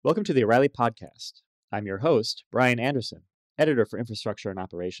Welcome to the O'Reilly Podcast. I'm your host, Brian Anderson, editor for Infrastructure and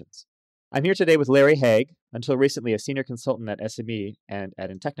Operations. I'm here today with Larry Haig, until recently a senior consultant at SME and at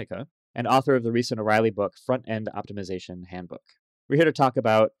Intechnica, and author of the recent O'Reilly book, Frontend Optimization Handbook. We're here to talk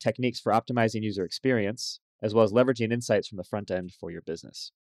about techniques for optimizing user experience, as well as leveraging insights from the front end for your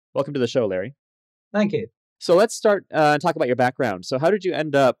business. Welcome to the show, Larry. Thank you. So let's start and talk about your background. So how did you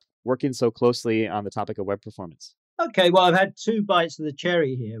end up working so closely on the topic of web performance? Okay, well, I've had two bites of the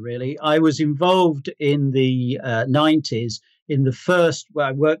cherry here, really. I was involved in the 90s in the first, where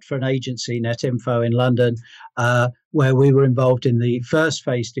I worked for an agency, NetInfo in London, where we were involved in the first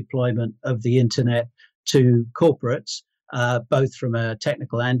phase deployment of the internet to corporates, both from a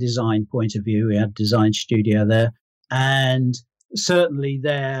technical and design point of view. We had a design studio there. And certainly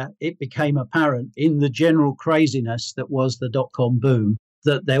there, it became apparent in the general craziness that was the dot-com boom,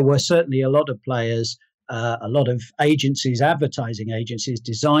 that there were certainly a lot of players, a lot of agencies, advertising agencies,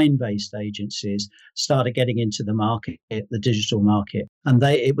 design-based agencies started getting into the market, the digital market. And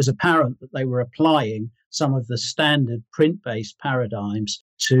it was apparent that they were applying some of the standard print-based paradigms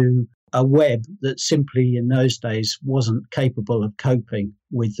to a web that simply in those days wasn't capable of coping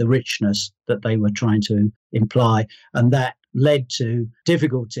with the richness that they were trying to imply. And that led to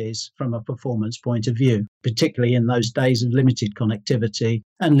difficulties from a performance point of view, particularly in those days of limited connectivity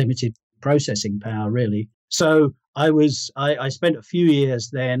and limited processing power, really. So I spent a few years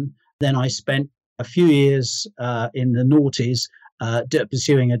then I spent a few years in the noughties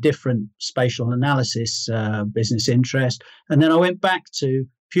pursuing a different spatial analysis business interest. And then I went back to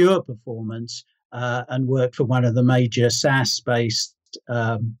pure performance and worked for one of the major SaaS-based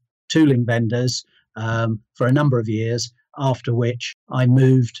tooling vendors for a number of years, after which I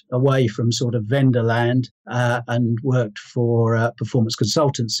moved away from sort of vendor land and worked for performance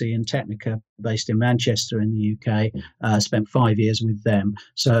consultancy in Technica based in Manchester in the UK, spent 5 years with them.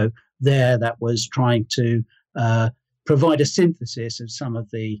 So there that was trying to provide a synthesis of some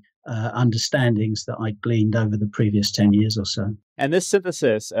of the understandings that I gleaned over the previous 10 years or so. And this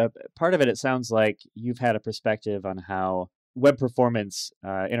synthesis, part of it sounds like you've had a perspective on how web performance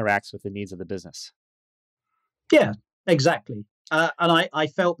interacts with the needs of the business. Yeah. Exactly. And I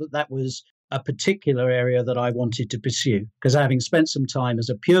felt that was a particular area that I wanted to pursue, because having spent some time as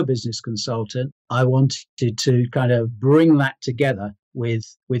a pure business consultant, I wanted to kind of bring that together with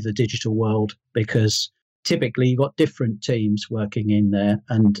the digital world, because typically you've got different teams working in there,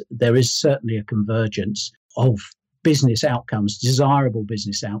 and there is certainly a convergence of business outcomes, desirable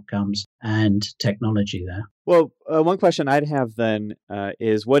business outcomes, and technology there. Well, one question I'd have then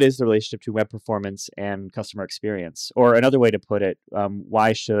is, what is the relationship to web performance and customer experience? Or another way to put it,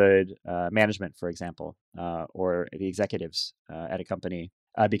 why should management, for example, or the executives at a company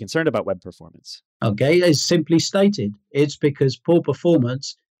be concerned about web performance? Okay, it's simply stated. It's because poor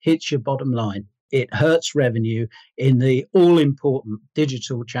performance hits your bottom line. It hurts revenue in the all-important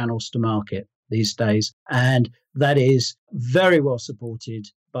digital channels to market these days. And that is very well supported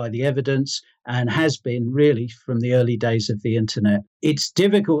by the evidence and has been really from the early days of the internet. It's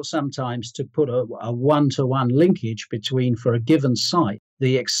difficult sometimes to put a one-to-one linkage between, for a given site,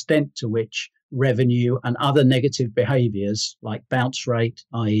 the extent to which revenue and other negative behaviors like bounce rate,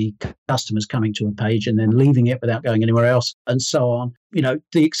 i.e. customers coming to a page and then leaving it without going anywhere else, and so on,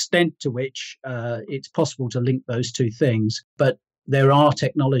 the extent to which it's possible to link those two things. But there are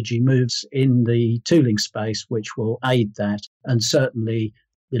technology moves in the tooling space which will aid that. And certainly,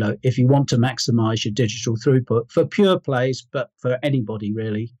 if you want to maximize your digital throughput for pure plays, but for anybody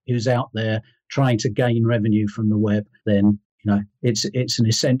really who's out there trying to gain revenue from the web, then it's an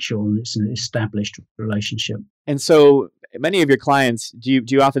essential and it's an established relationship. And so many of your clients, do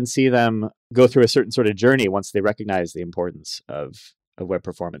you often see them go through a certain sort of journey once they recognize the importance of web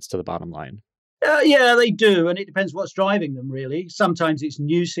performance to the bottom line? Yeah, they do. And it depends what's driving them, really. Sometimes it's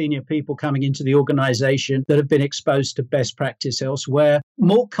new senior people coming into the organization that have been exposed to best practice elsewhere.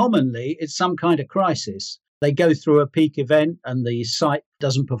 More commonly, it's some kind of crisis. They go through a peak event and the site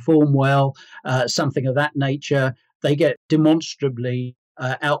doesn't perform well, something of that nature. They get demonstrably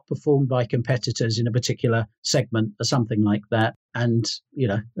outperformed by competitors in a particular segment or something like that. And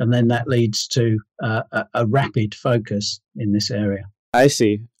then that leads to a rapid focus in this area. I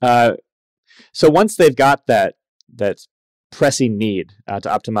see. So once they've got that pressing need to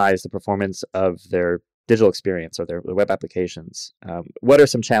optimize the performance of their digital experience or their web applications, what are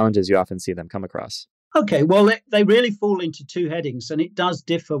some challenges you often see them come across? Okay, well, they really fall into two headings, and it does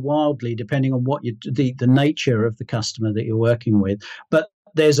differ wildly depending on what the nature of the customer that you're working with. But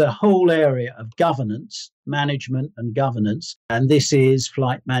there's a whole area of governance, management and governance. And this is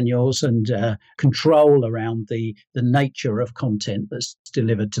flight manuals and control around the nature of content that's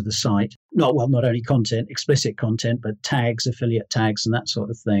delivered to the site. Not only content, explicit content, but tags, affiliate tags, and that sort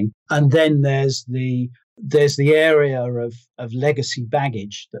of thing. And then there's the area of legacy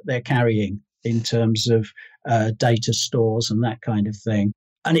baggage that they're carrying in terms of data stores and that kind of thing.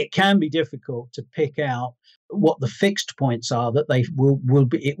 And it can be difficult to pick out what the fixed points are that they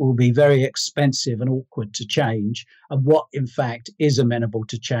it will be very expensive and awkward to change, and what in fact is amenable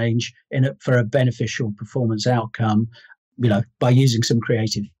to change for a beneficial performance outcome, by using some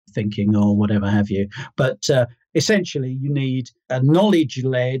creative thinking or whatever have you. But essentially, you need a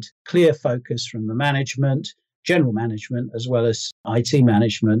knowledge-led, clear focus from the management, general management, as well as IT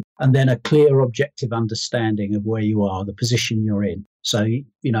management, and then a clear objective understanding of where you are, the position you're in. So,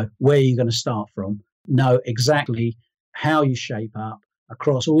 where you're going to start from, know exactly how you shape up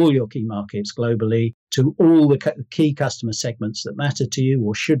across all your key markets globally to all the key customer segments that matter to you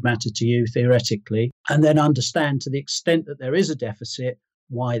or should matter to you theoretically, and then understand to the extent that there is a deficit,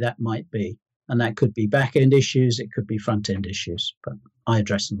 why that might be. And that could be back-end issues, it could be front-end issues, but I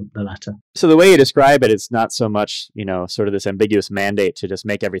address the latter. So the way you describe it, it's not so much, sort of this ambiguous mandate to just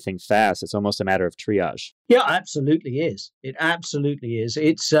make everything fast. It's almost a matter of triage. Yeah, absolutely is. It absolutely is.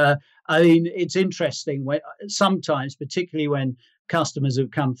 It's, it's interesting when sometimes, particularly when customers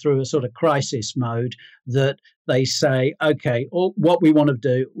have come through a sort of crisis mode, that they say, okay, what we want to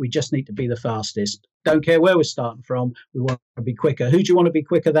do, we just need to be the fastest. Don't care where we're starting from. We want to be quicker. Who do you want to be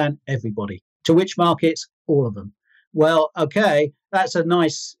quicker than? Everybody. To which markets? All of them. Well, okay, that's a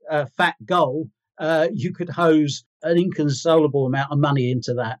nice fat goal. You could hose an inconsolable amount of money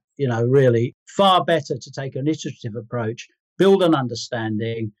into that, really. Far better to take an iterative approach, build an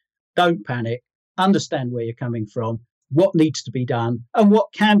understanding, don't panic, understand where you're coming from, what needs to be done, and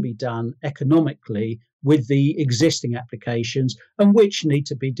what can be done economically with the existing applications, and which need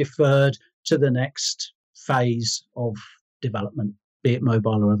to be deferred to the next phase of development, be it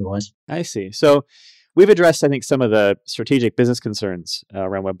mobile or otherwise. I see. So we've addressed, I think, some of the strategic business concerns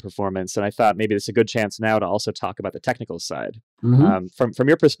around web performance, and I thought maybe it's a good chance now to also talk about the technical side. Mm-hmm. From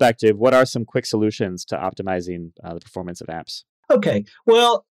your perspective, what are some quick solutions to optimizing the performance of apps? Okay,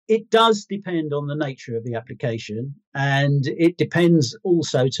 well, it does depend on the nature of the application, and it depends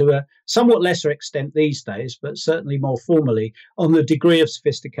also to a somewhat lesser extent these days, but certainly more formally, on the degree of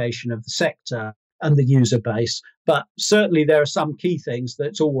sophistication of the sector and the user base. But certainly there are some key things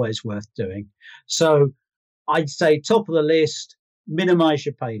that's always worth doing. So I'd say top of the list, minimize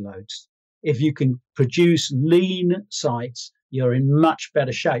your payloads. If you can produce lean sites, you're in much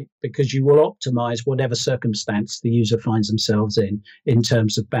better shape because you will optimize whatever circumstance the user finds themselves in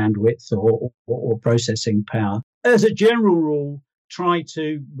terms of bandwidth or processing power. As a general rule, try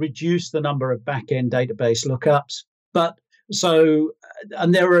to reduce the number of back-end database lookups.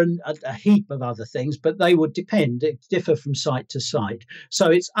 And there are a heap of other things, but they would differ from site to site. So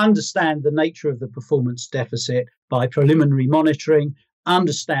it's understand the nature of the performance deficit by preliminary monitoring,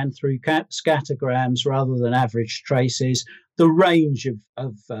 understand through scattergrams rather than average traces, the range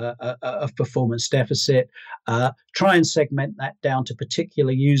of performance deficit, try and segment that down to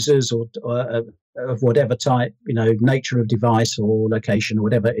particular users or of whatever type, nature of device or location or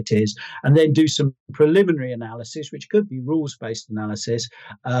whatever it is, and then do some preliminary analysis, which could be rules-based analysis,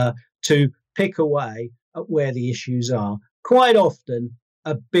 to pick away at where the issues are. Quite often,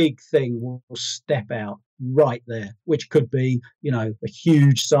 a big thing will step out right there, which could be, a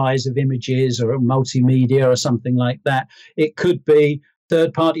huge size of images or multimedia or something like that. It could be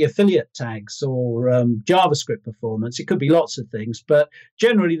third-party affiliate tags or JavaScript performance. It could be lots of things, but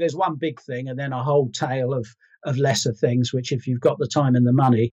generally there's one big thing and then a whole tail of lesser things, which if you've got the time and the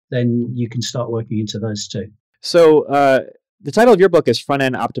money, then you can start working into those too. So the title of your book is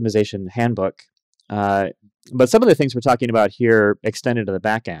Frontend Optimization Handbook. But some of the things we're talking about here extend into the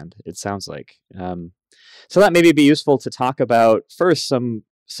back end, it sounds like. So that maybe be useful to talk about first some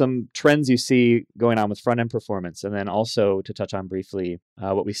trends you see going on with front-end performance, and then also to touch on briefly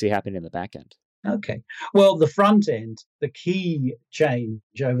what we see happening in the back end. Okay. Well, the front end, the key change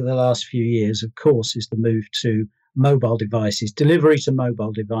over the last few years, of course, is the move to mobile devices, delivery to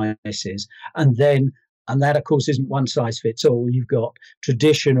mobile devices. And that, of course, isn't one size fits all. You've got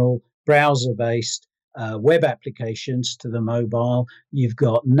traditional browser-based web applications to the mobile. You've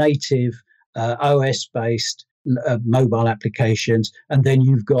got native OS-based mobile applications, and then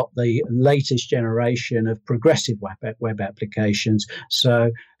you've got the latest generation of progressive web applications. So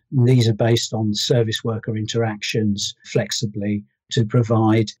these are based on service worker interactions flexibly to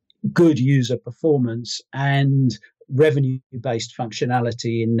provide good user performance and revenue-based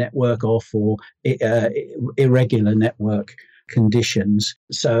functionality in network off or irregular network conditions.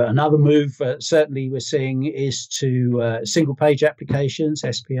 So another move certainly we're seeing is to single-page applications,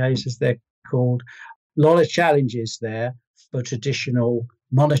 SPAs as they're called. A lot of challenges there for traditional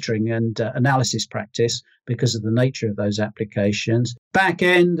monitoring and analysis practice because of the nature of those applications. Back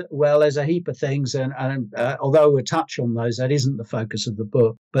end, well, there's a heap of things, and although we'll touch on those, that isn't the focus of the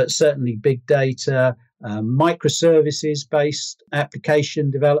book, but certainly big data, microservices-based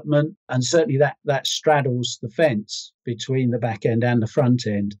application development, and certainly that straddles the fence between the back end and the front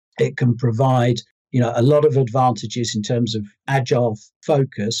end. It can provide a lot of advantages in terms of agile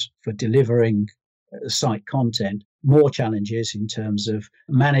focus for delivering site content, more challenges in terms of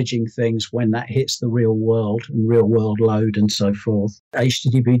managing things when that hits the real world and real world load and so forth.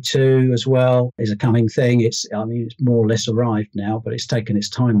 HTTP2 as well is a coming thing. It's more or less arrived now, but it's taken its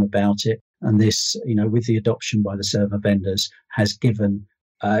time about it. And this, with the adoption by the server vendors, has given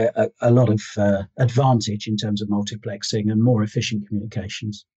a lot of advantage in terms of multiplexing and more efficient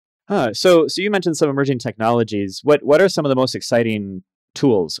communications. So you mentioned some emerging technologies. What are some of the most exciting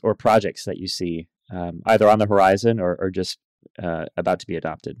tools or projects that you see either on the horizon or just about to be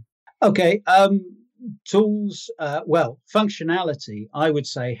adopted? Okay. Tools, functionality, I would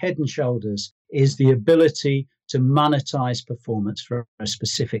say head and shoulders is the ability to monetize performance for a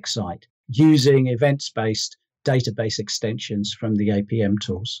specific site using events-based database extensions from the APM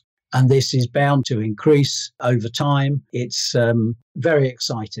tools. And this is bound to increase over time. It's very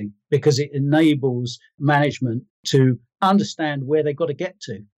exciting because it enables management to understand where they've got to get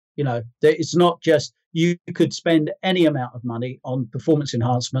to. It's not just you could spend any amount of money on performance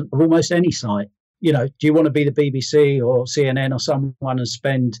enhancement of almost any site. Do you want to be the BBC or CNN or someone and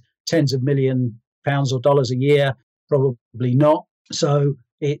spend tens of £millions or dollars a year? Probably not. So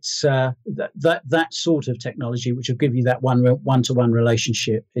it's that sort of technology which will give you that one-to-one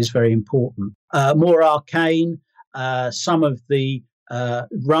relationship is very important. More arcane, some of the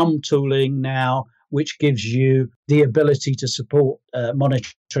RUM tooling now, which gives you the ability to support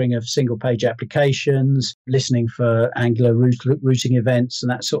monitoring of single-page applications, listening for Angular routing events and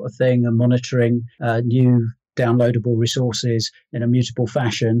that sort of thing, and monitoring new downloadable resources in a mutable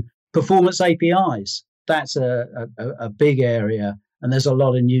fashion. Performance APIs, that's a big area, and there's a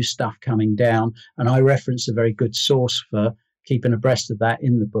lot of new stuff coming down. And I reference a very good source for keeping abreast of that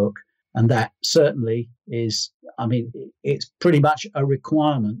in the book. And that certainly is, it's pretty much a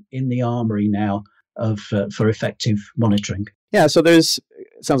requirement in the armory now for effective monitoring. Yeah, so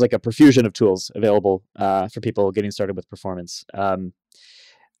sounds like a profusion of tools available for people getting started with performance. I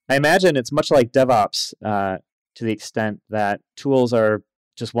imagine it's much like DevOps to the extent that tools are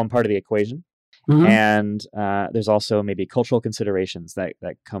just one part of the equation. Mm-hmm. And there's also maybe cultural considerations that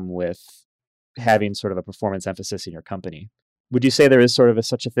come with having sort of a performance emphasis in your company. Would you say there is sort of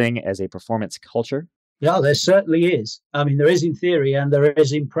such a thing as a performance culture? Yeah, there certainly is. There is in theory and there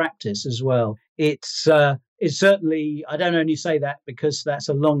is in practice as well. It's certainly, I don't only say that because that's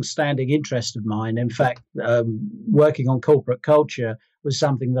a long-standing interest of mine. In fact, working on corporate culture was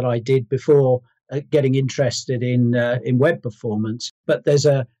something that I did before getting interested in web performance. But there's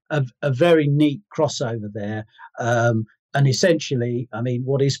a very neat crossover there. And essentially,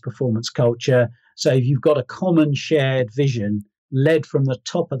 what is performance culture? So if you've got a common shared vision led from the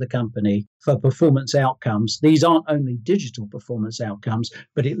top of the company for performance outcomes, these aren't only digital performance outcomes,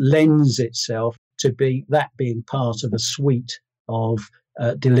 but it lends itself to being part of a suite of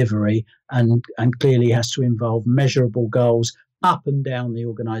delivery and clearly has to involve measurable goals up and down the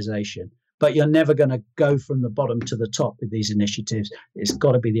organization. But you're never going to go from the bottom to the top with these initiatives. It's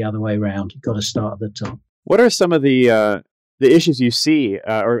got to be the other way around. You've got to start at the top. What are some of the issues you see,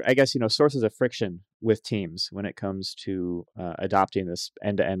 or I guess, sources of friction with teams when it comes to adopting this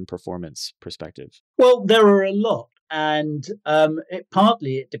end-to-end performance perspective? Well, there are a lot. And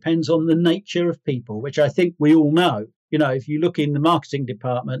it depends on the nature of people, which I think we all know. If you look in the marketing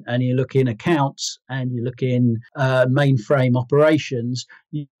department and you look in accounts and you look in mainframe operations,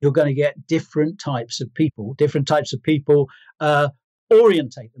 you're going to get different types of people. Different types of people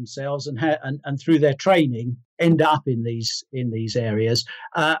orientate themselves and through their training end up in these areas.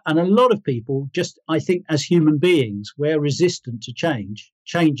 And a lot of people just, I think, as human beings, we're resistant to change.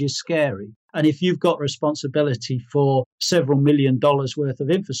 Change is scary. And if you've got responsibility for several $1 million worth of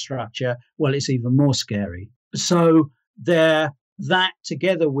infrastructure, well, it's even more scary. So that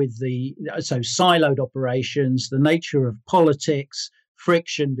together with siloed operations, the nature of politics,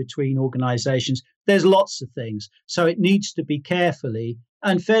 friction between organizations, there's lots of things. So it needs to be carefully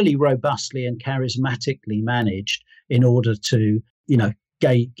and fairly robustly and charismatically managed in order to,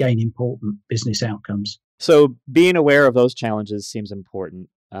 gain important business outcomes. So being aware of those challenges seems important.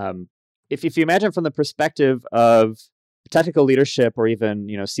 If you imagine from the perspective of technical leadership or even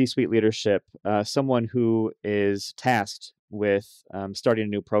C-suite leadership, someone who is tasked with starting a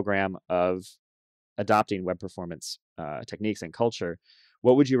new program of adopting web performance techniques and culture,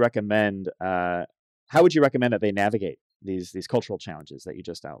 what would you recommend? How would you recommend that they navigate these cultural challenges that you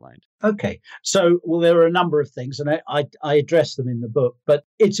just outlined? Okay. So, well, there are a number of things, and I address them in the book, but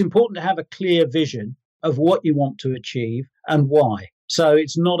it's important to have a clear vision of what you want to achieve and why. So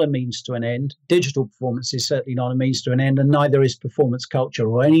it's not a means to an end. Digital performance is certainly not a means to an end, and neither is performance culture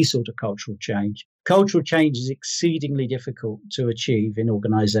or any sort of cultural change. Cultural change is exceedingly difficult to achieve in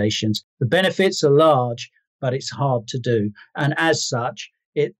organizations. The benefits are large, but it's hard to do. And as such,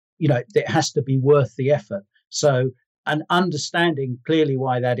 it has to be worth the effort. So, and understanding clearly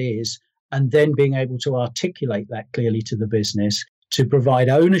why that is, and then being able to articulate that clearly to the business to provide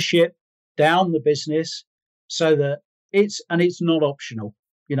ownership down the business so that it's not optional.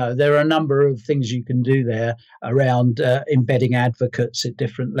 There are a number of things you can do there around embedding advocates at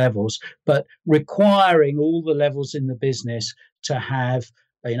different levels, but requiring all the levels in the business to have,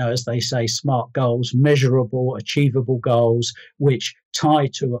 as they say, SMART goals, measurable, achievable goals, which tie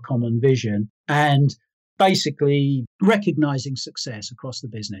to a common vision, and basically recognizing success across the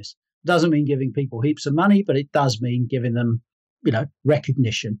business. Doesn't mean giving people heaps of money, but it does mean giving them,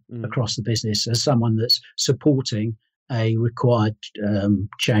 recognition across the business as someone that's supporting a required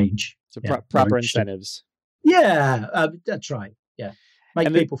change. So proper incentives. Yeah, that's right. Yeah.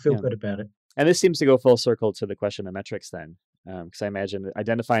 Make people feel good about it. And this seems to go full circle to the question of metrics then, because I imagine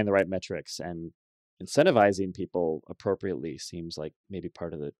identifying the right metrics and incentivizing people appropriately seems like maybe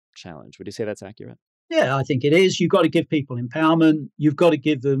part of the challenge. Would you say that's accurate? Yeah, I think it is. You've got to give people empowerment. You've got to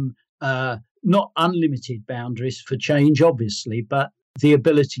give them not unlimited boundaries for change, obviously, but the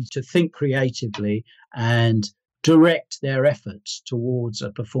ability to think creatively and direct their efforts towards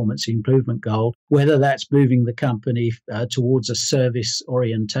a performance improvement goal, whether that's moving the company towards a service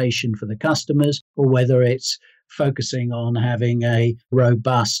orientation for the customers, or whether it's focusing on having a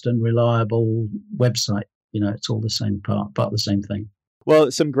robust and reliable website. It's all the same part of the same thing.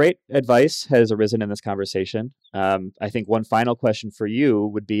 Well, some great advice has arisen in this conversation. I think one final question for you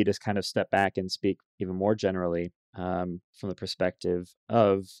would be to kind of step back and speak even more generally from the perspective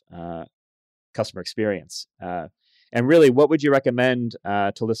of customer experience. And really, what would you recommend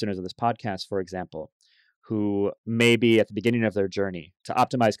to listeners of this podcast, for example, who may be at the beginning of their journey to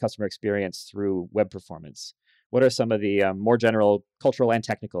optimize customer experience through web performance? What are some of the more general cultural and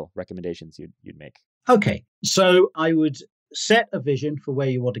technical recommendations you'd make? Okay, so I would set a vision for where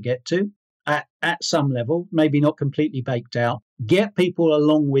you want to get to at some level, maybe not completely baked out. Get people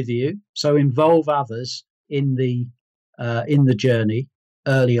along with you, so involve others in the journey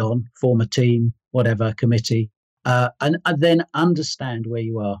early on, form a team, whatever, committee, and then understand where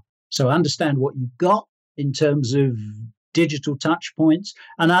you are. So understand what you've got in terms of digital touch points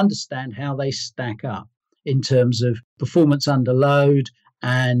and understand how they stack up in terms of performance under load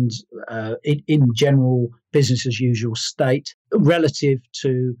and in general business as usual state relative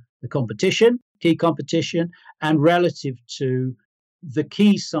to the competition, key competition, and relative to the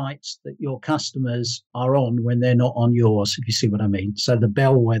key sites that your customers are on when they're not on yours, if you see what I mean. So the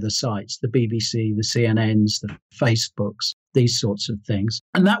bellwether sites, the BBC, the CNNs, the Facebooks, these sorts of things.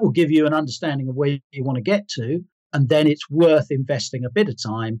 And that will give you an understanding of where you want to get to. And then it's worth investing a bit of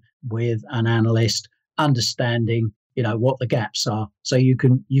time with an analyst understanding, what the gaps are. So you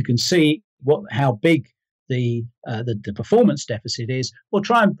can see how big the performance deficit is, or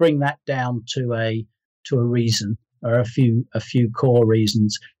try and bring that down to a reason or a few core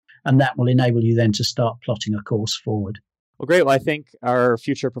reasons, and that will enable you then to start plotting a course forward. Well, great. Well, I think our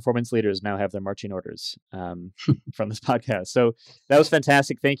future performance leaders now have their marching orders from this podcast. So that was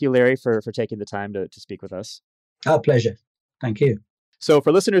fantastic. Thank you, Larry, for taking the time to speak with us. Our pleasure. Thank you. So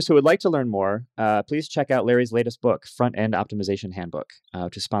for listeners who would like to learn more, please check out Larry's latest book, Frontend Optimization Handbook,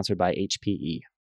 which is sponsored by HPE.